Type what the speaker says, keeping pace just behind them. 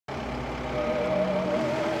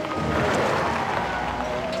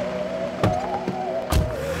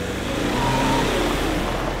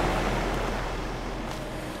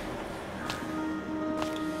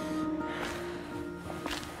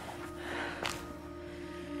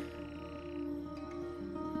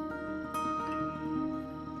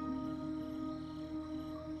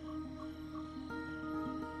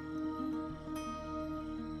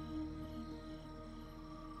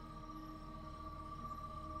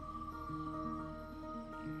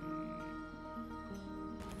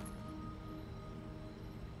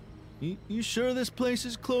You sure this place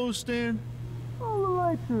is closed, Stan? All the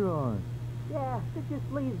lights are on. Yeah, they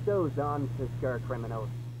just leave those on to scare criminals.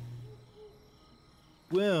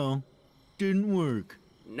 Well, didn't work.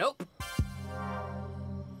 Nope.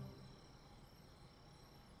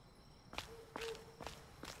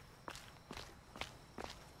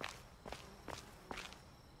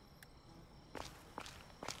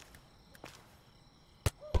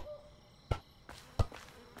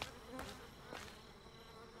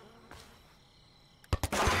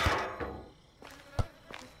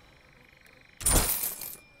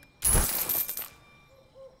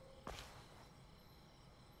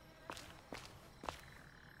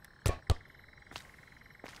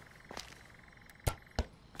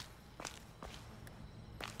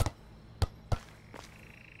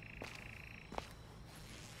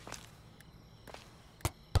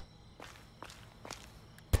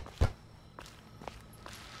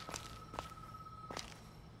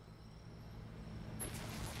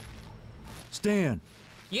 Stan!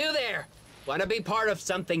 You there! Wanna be part of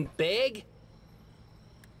something big?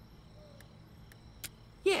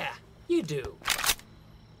 Yeah, you do.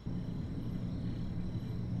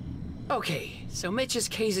 Okay, so Mitch is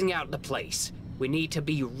casing out the place. We need to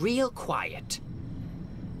be real quiet.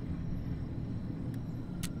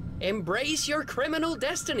 Embrace your criminal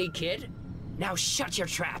destiny, kid. Now shut your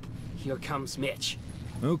trap. Here comes Mitch.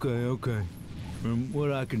 Okay. From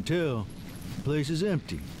what I can tell, the place is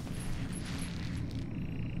empty.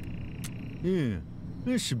 Yeah,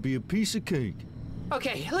 this should be a piece of cake.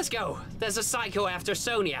 Okay, let's go. There's a psycho after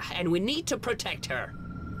Sonia, and we need to protect her.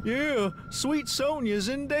 Yeah, sweet Sonia's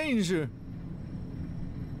in danger.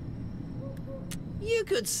 You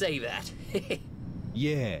could say that.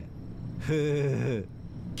 Yeah.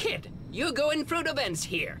 Kid, you going through the vents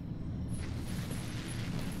here.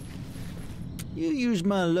 You used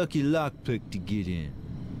my lucky lockpick to get in.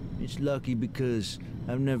 It's lucky because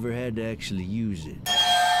I've never had to actually use it.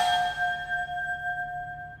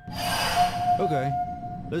 Okay,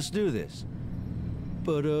 let's do this.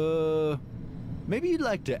 But, maybe you'd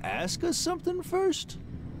like to ask us something first?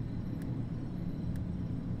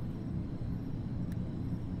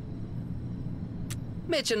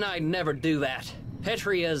 Mitch and I never do that.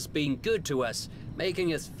 Petria's been good to us,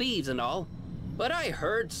 making us thieves and all. But I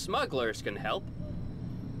heard smugglers can help.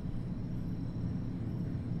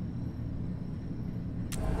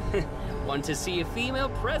 Want to see a female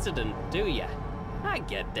president, do ya? I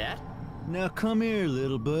get that. Now come here,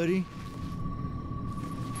 little buddy.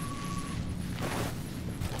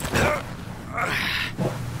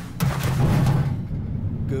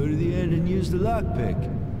 Go to the end and use the lockpick.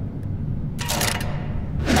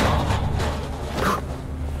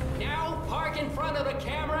 Now park in front of the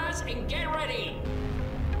cameras and get ready.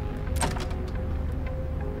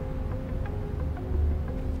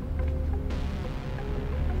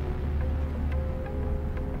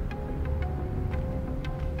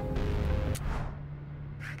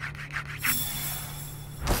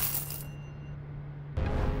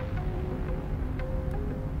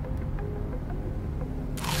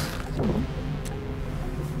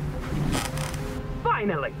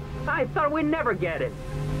 Finally! I thought we'd never get it.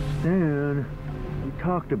 Stan, we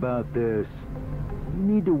talked about this. You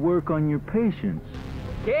need to work on your patience.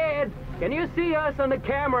 Kid, can you see us on the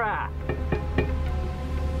camera?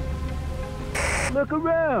 Look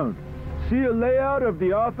around. See a layout of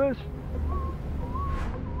the office?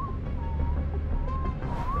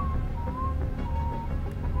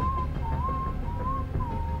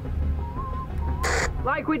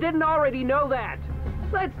 Like we didn't already know that.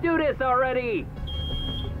 Let's do this already.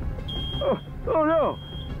 Oh no!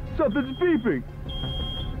 Something's beeping!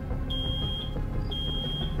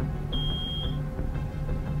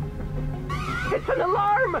 It's an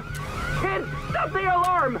alarm! Kid, stop the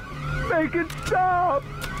alarm! Make it stop!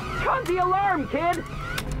 Cut the alarm, kid!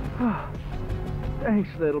 Thanks,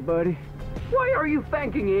 little buddy. Why are you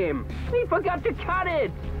thanking him? He forgot to cut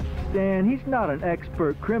it! Stan, he's not an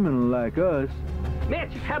expert criminal like us.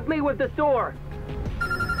 Mitch, help me with the door.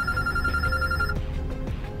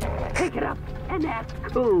 Pick it up and act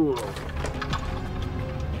cool.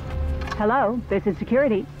 Hello, this is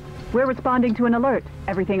security. We're responding to an alert.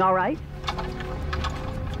 Everything all right?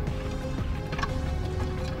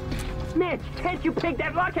 Mitch, can't you pick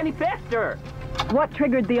that lock any faster? What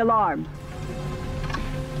triggered the alarm?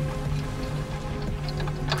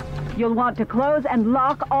 You'll want to close and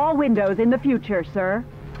lock all windows in the future, sir.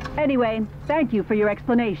 Anyway, thank you for your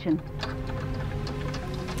explanation.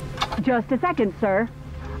 Just a second, sir.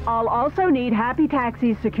 I'll also need Happy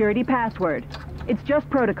Taxi's security password. It's just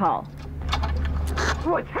protocol.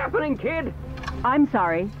 What's happening, kid? I'm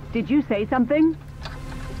sorry. Did you say something?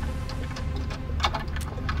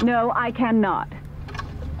 No, I cannot.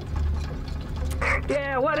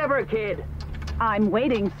 Yeah, whatever, kid. I'm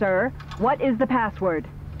waiting, sir. What is the password?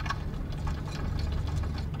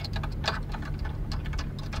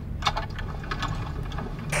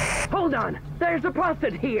 Hold on. There's a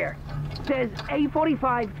post-it here. Says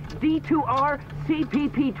A45 D2R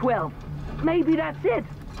CPP12. Maybe that's it.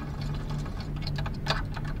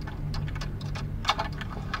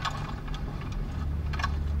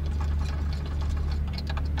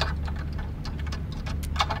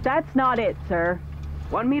 That's not it, sir.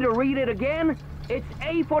 Want me to read it again? It's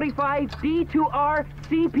A45 D2R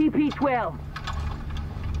CPP12.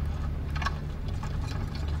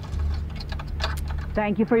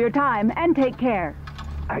 Thank you for your time, and take care.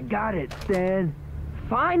 I got it, Stan.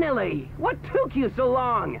 Finally! What took you so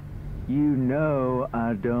long? You know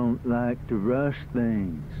I don't like to rush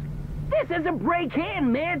things. This is a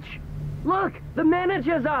break-in, Mitch! Look, the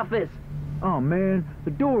manager's office. Oh man,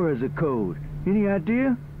 the door has a code. Any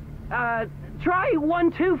idea? Try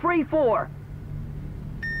 1, 2, 3, 4.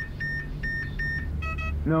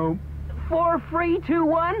 Nope. 4, 3, 2,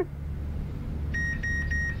 1?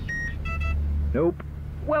 Nope.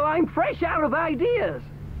 Well, I'm fresh out of ideas.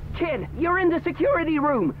 Kid, you're in the security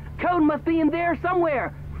room. Code must be in there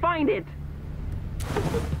somewhere. Find it.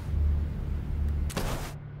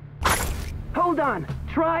 Hold on.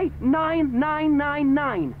 Try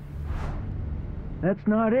 9999. That's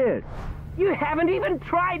not it. You haven't even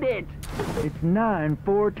tried it. It's 9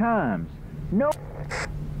 4 times. Nope.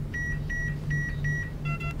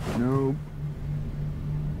 Nope.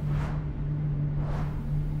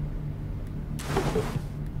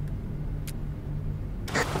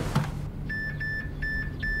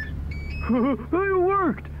 It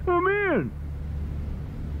worked! I'm in!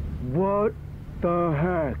 What the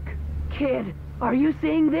heck? Kid, are you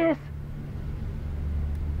seeing this?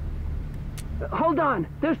 Hold on.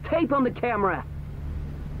 There's tape on the camera.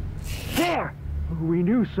 There! We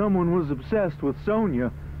knew someone was obsessed with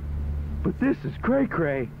Sonia, but this is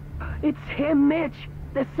cray-cray. It's him, Mitch.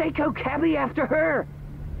 The Seiko cabbie after her.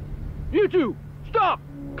 You two, stop!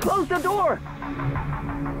 Close the door!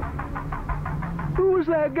 Who was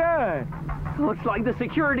that guy? Looks like the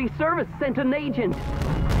security service sent an agent.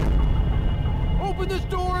 Open this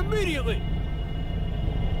door immediately!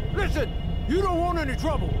 Listen, you don't want any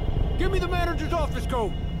trouble. Give me the manager's office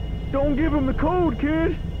code. Don't give him the code,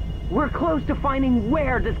 kid. We're close to finding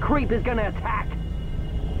where this creep is gonna attack.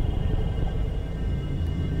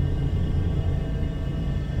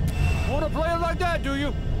 Wanna play it like that, do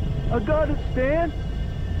you? I got it, Stan.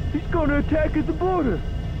 He's gonna attack at the border.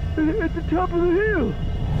 At the top of the hill.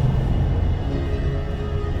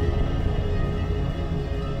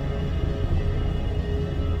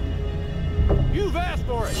 You've asked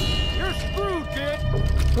for it. You're screwed,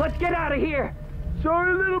 kid. Let's get out of here.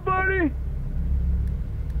 Sorry, little buddy.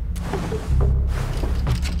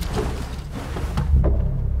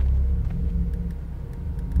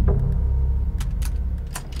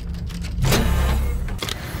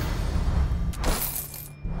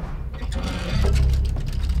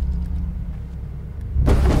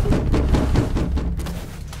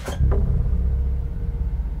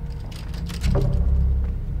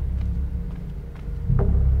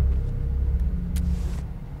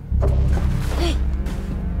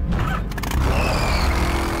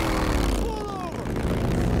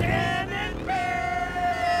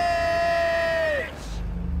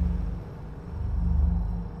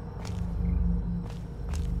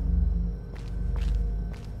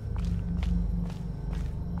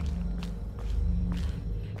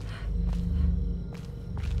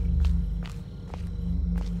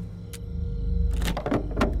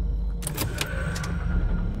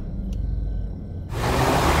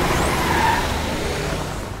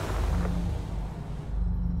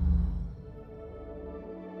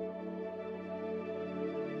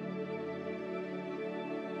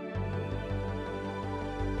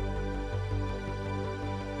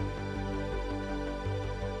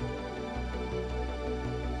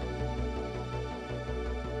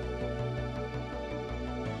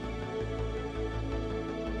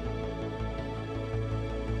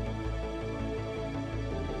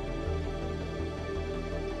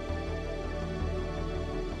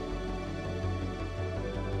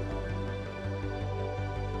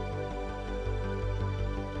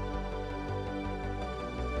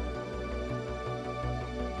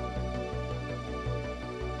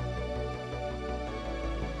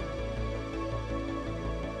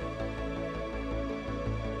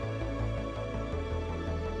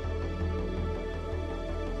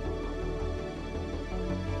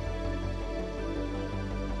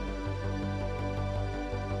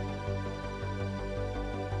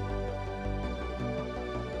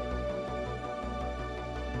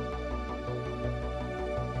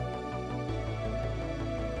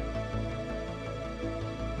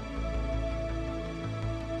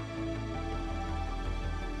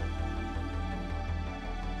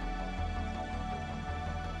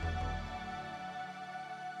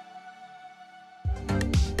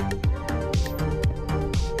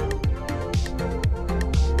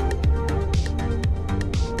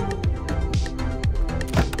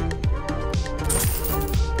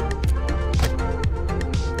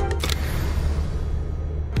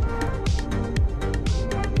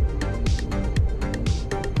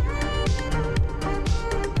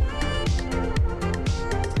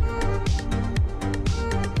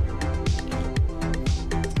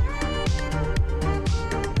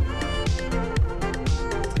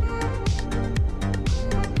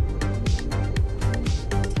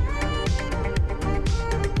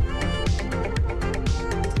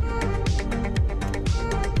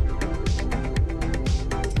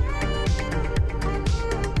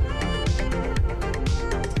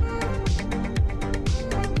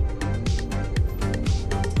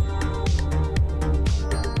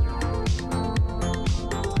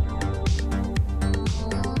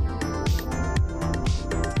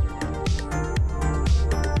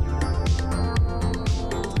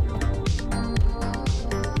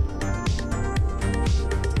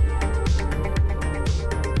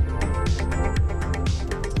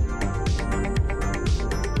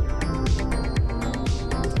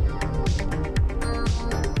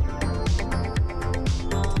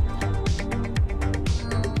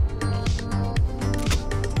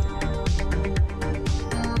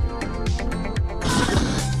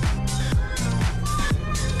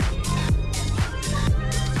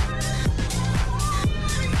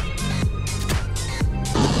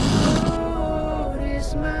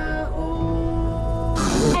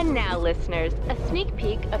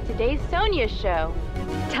 peek of today's Sonia show.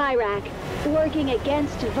 Tyrak, working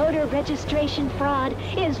against voter registration fraud,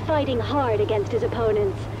 is fighting hard against his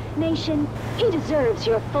opponents. Nation, he deserves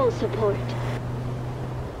your full support.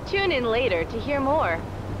 Tune in later to hear more.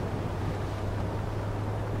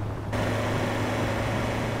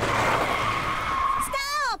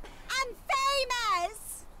 Stop! I'm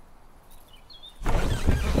famous!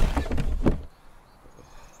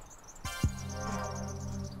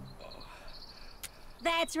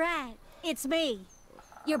 That's right. It's me,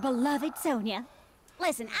 your beloved Sonia.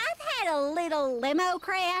 Listen, I've had a little limo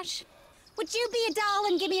crash. Would you be a doll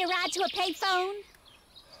and give me a ride to a payphone?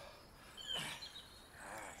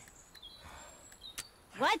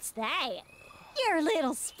 What's that? You're a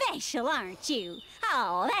little special, aren't you?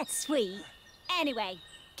 Oh, that's sweet. Anyway,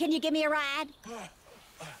 can you give me a ride?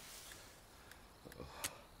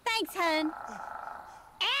 Thanks, hun.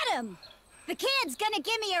 Adam, the kid's gonna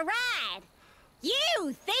give me a ride.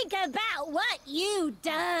 You think about what you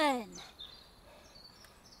done.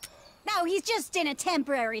 No, he's just in a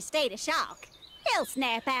temporary state of shock. He'll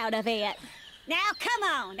snap out of it. Now, come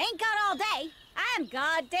on. Ain't got all day. I'm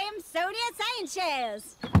goddamn Sonia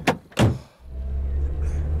Sanchez.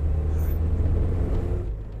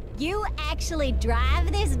 You actually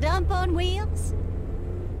drive this dump on wheels?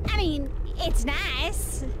 I mean, it's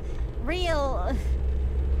nice. Real...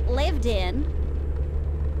 lived in.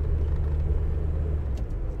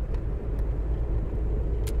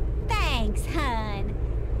 Thanks, hun.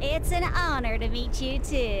 It's an honor to meet you,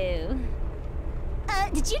 too.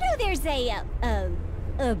 Did you know there's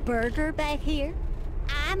a burger back here?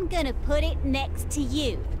 I'm gonna put it next to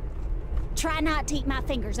you. Try not to eat my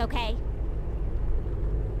fingers, okay?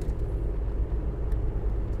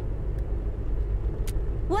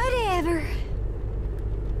 Whatever.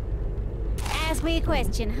 Ask me a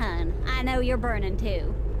question, hun. I know you're burning,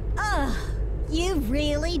 too. Ugh, you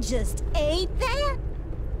really just ate that?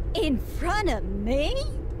 In front of me?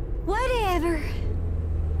 Whatever.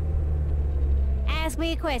 Ask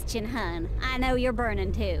me a question, hun. I know you're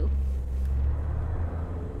burning too.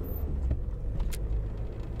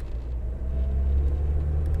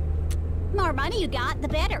 More money you got, the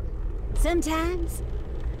better. Sometimes,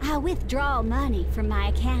 I withdraw money from my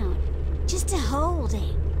account just to hold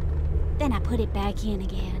it. Then I put it back in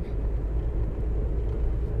again.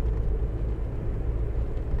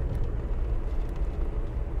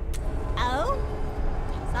 Oh?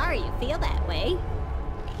 Sorry you feel that way.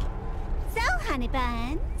 So, honey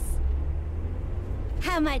buns,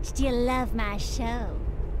 how much do you love my show?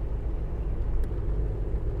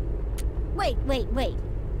 Wait.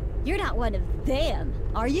 You're not one of them,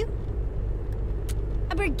 are you?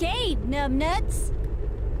 A brigade, numbnuts.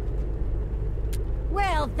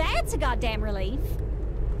 Well, that's a goddamn relief.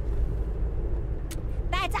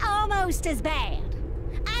 That's almost as bad.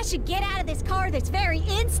 I should get out of this car this very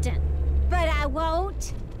instant. But I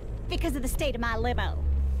won't, because of the state of my limo.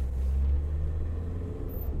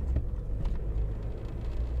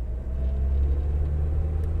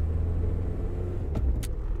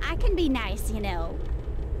 I can be nice, you know.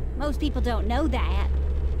 Most people don't know that.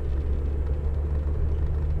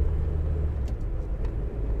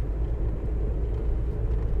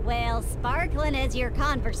 Well, sparkling as your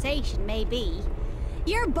conversation may be,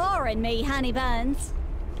 you're boring me, honey buns.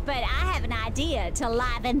 But I have an idea to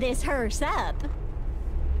liven this hearse up.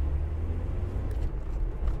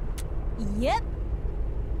 Yep.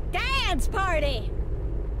 Dance party!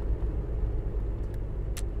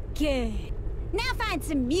 Good. Now find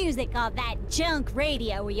some music on that junk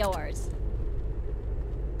radio of yours.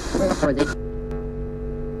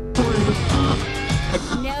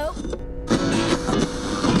 Nope.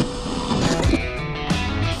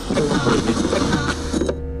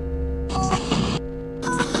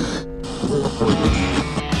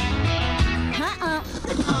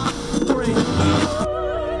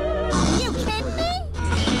 You kidding me?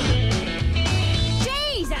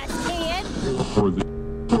 Jesus, kid!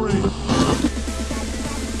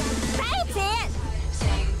 That's it!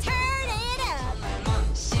 Turn it up!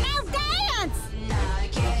 Now dance!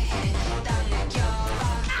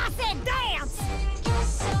 I said dance!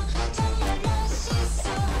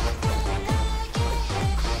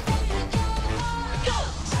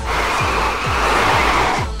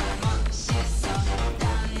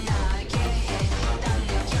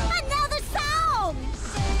 Another song!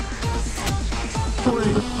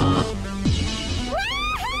 Woohoo!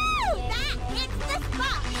 That hits the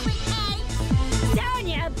spot, sweetie!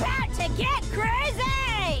 Sonia about to get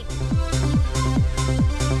crazy!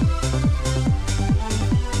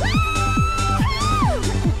 Woohoo!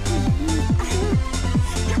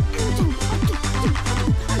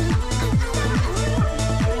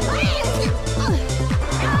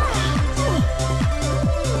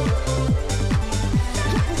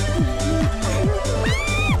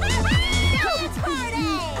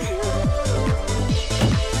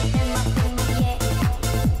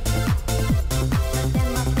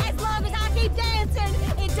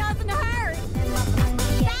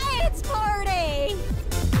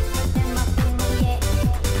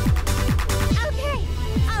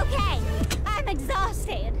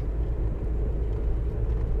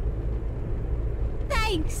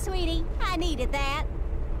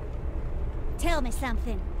 tell me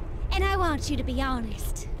something, and I want you to be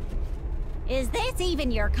honest. Is this even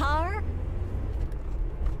your car?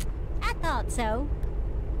 I thought so.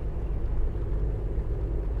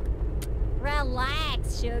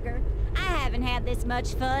 Relax, sugar. I haven't had this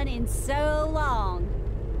much fun in so long.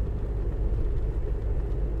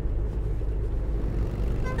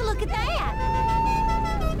 Look at that!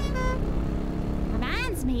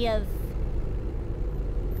 Reminds me of...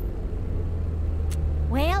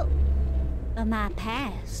 well, of my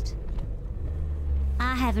past.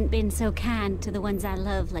 I haven't been so kind to the ones I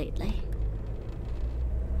love lately.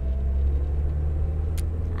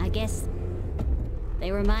 I guess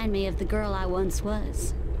they remind me of the girl I once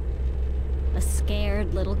was. A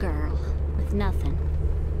scared little girl with nothing.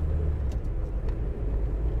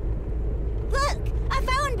 Look! A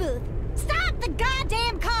phone booth! Stop the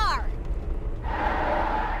goddamn car!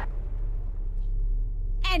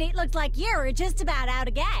 And it looks like you're just about out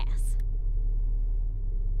of gas.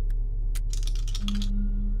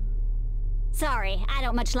 Sorry, I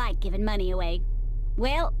don't much like giving money away.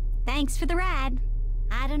 Well, thanks for the ride.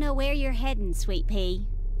 I don't know where you're heading, Sweet Pea,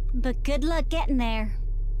 but good luck getting there.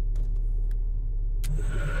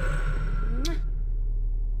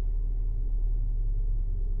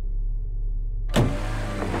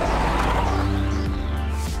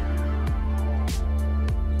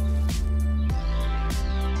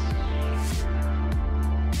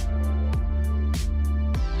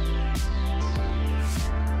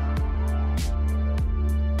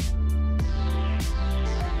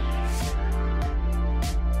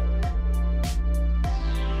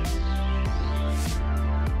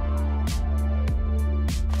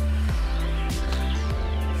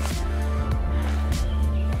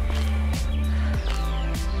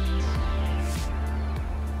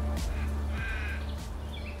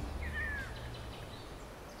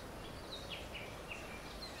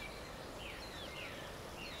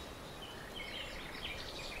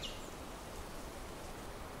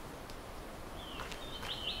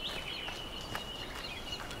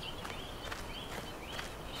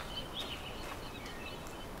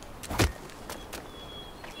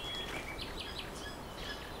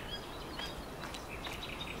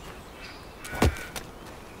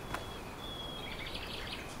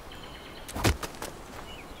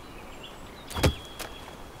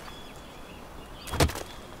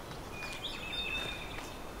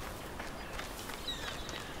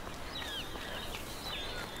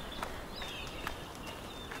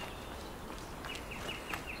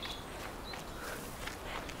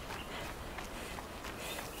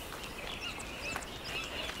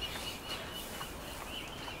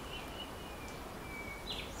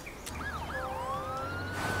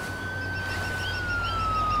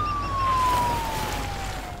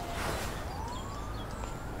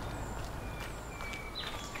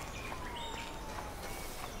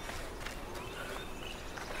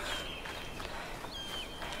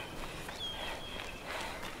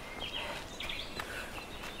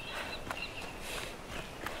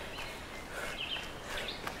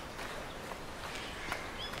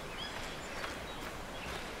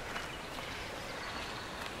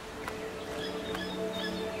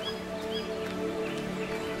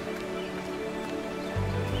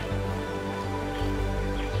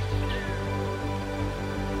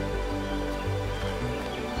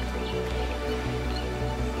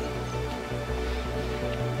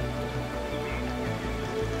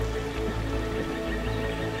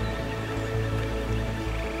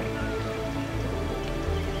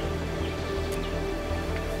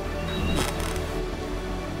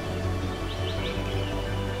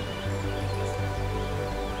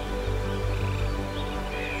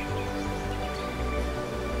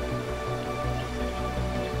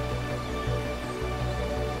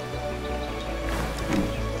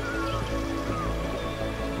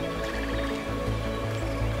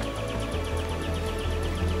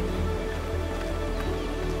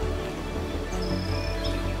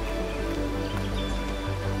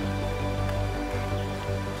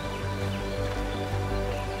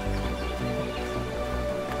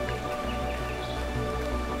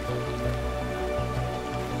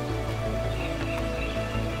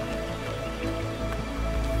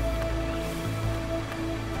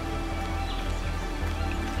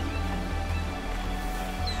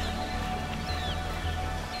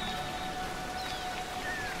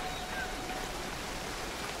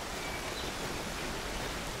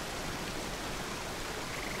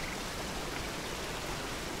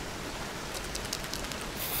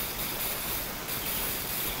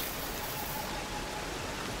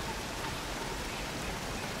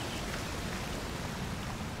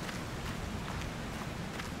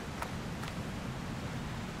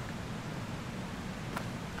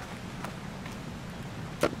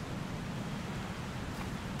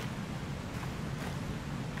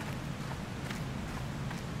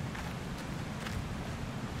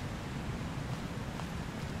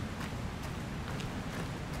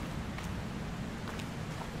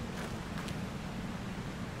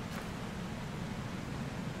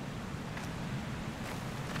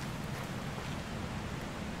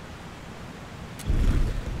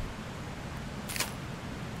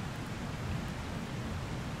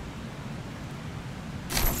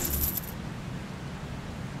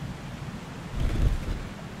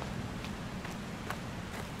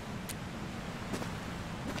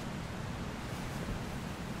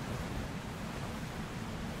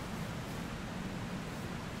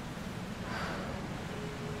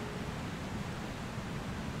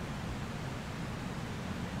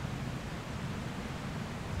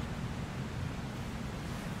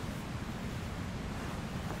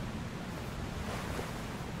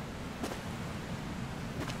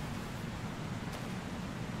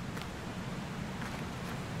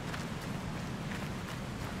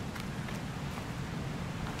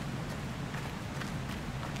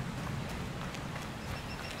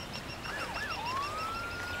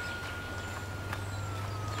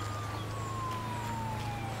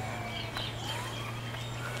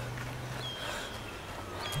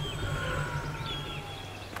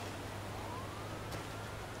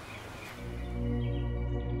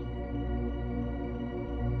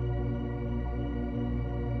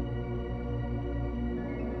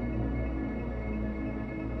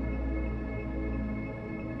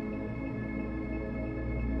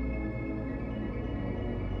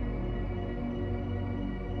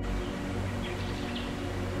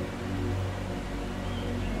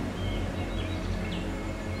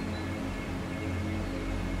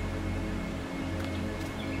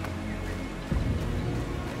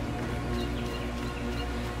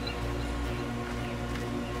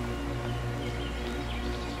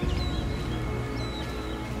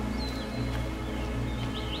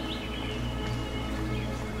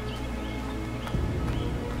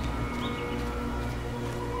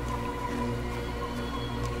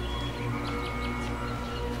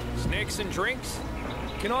 mixing drinks?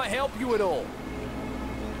 Can I help you at all?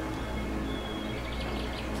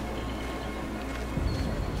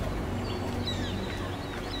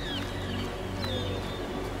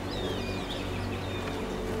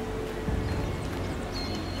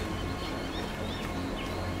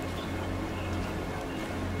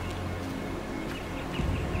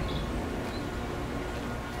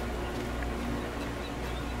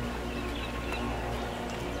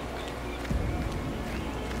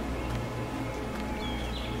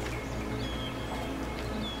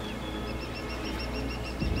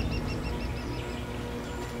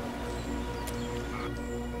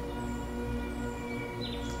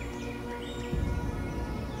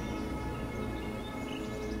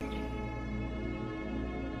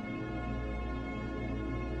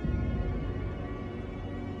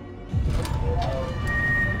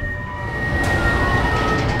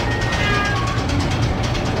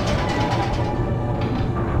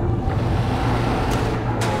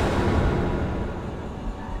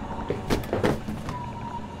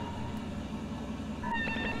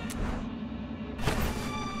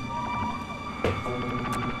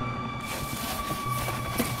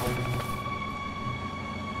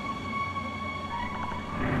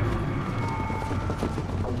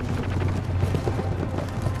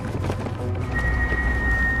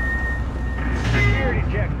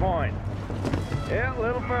 Yeah, a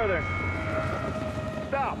little further.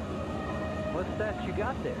 Stop! What's that you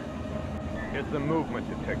got there? It's a movement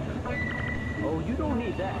detector. Oh, you don't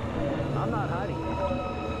need that. I'm not hiding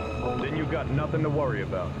it. Then you got nothing to worry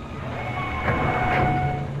about.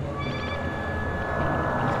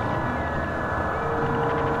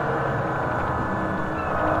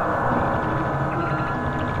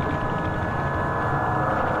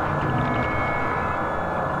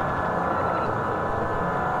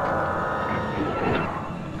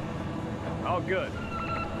 Good.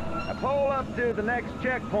 Now pull up to the next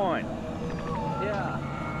checkpoint. Yeah.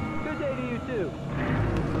 Good day to you, too.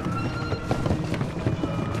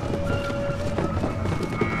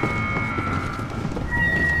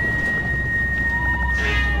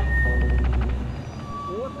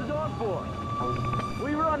 What's the dog for?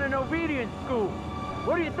 We run an obedience school.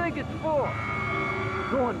 What do you think it's for?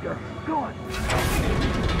 Go on, girl. Go on.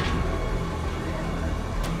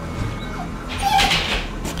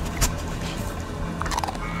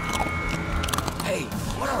 Hey,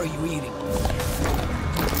 what are you eating?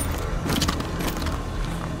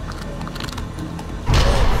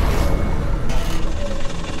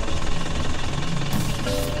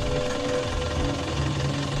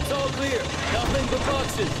 It's all clear. Nothing but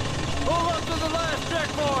boxes. Pull up to the last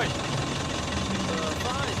checkpoint.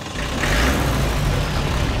 Fine.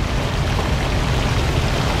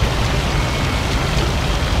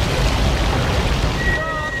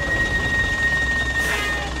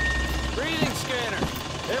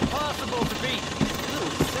 Impossible to beat. A little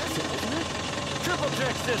excessive, isn't it? Triple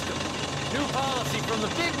check system. New policy from the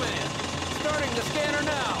big man. Starting the scanner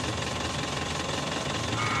now.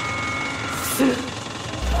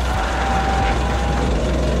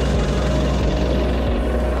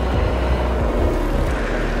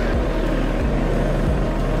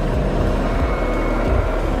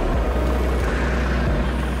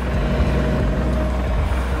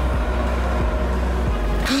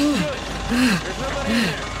 There's nobody in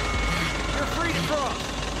there. You're free to cross.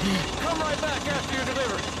 Come right back after you're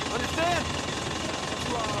delivered. Understand?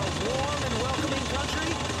 To our warm and welcoming country,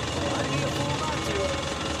 I'd be a fool not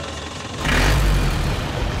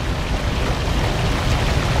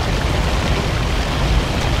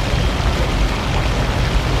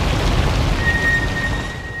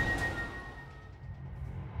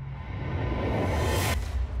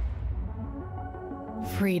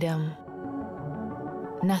to. Freedom.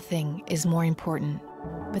 Nothing is more important,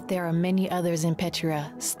 but there are many others in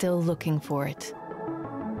Petria still looking for it.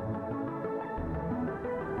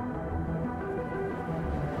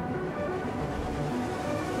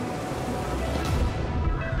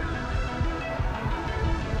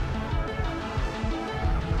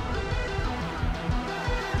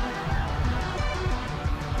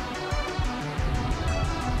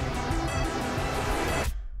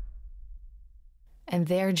 And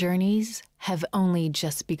their journeys have only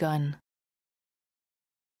just begun.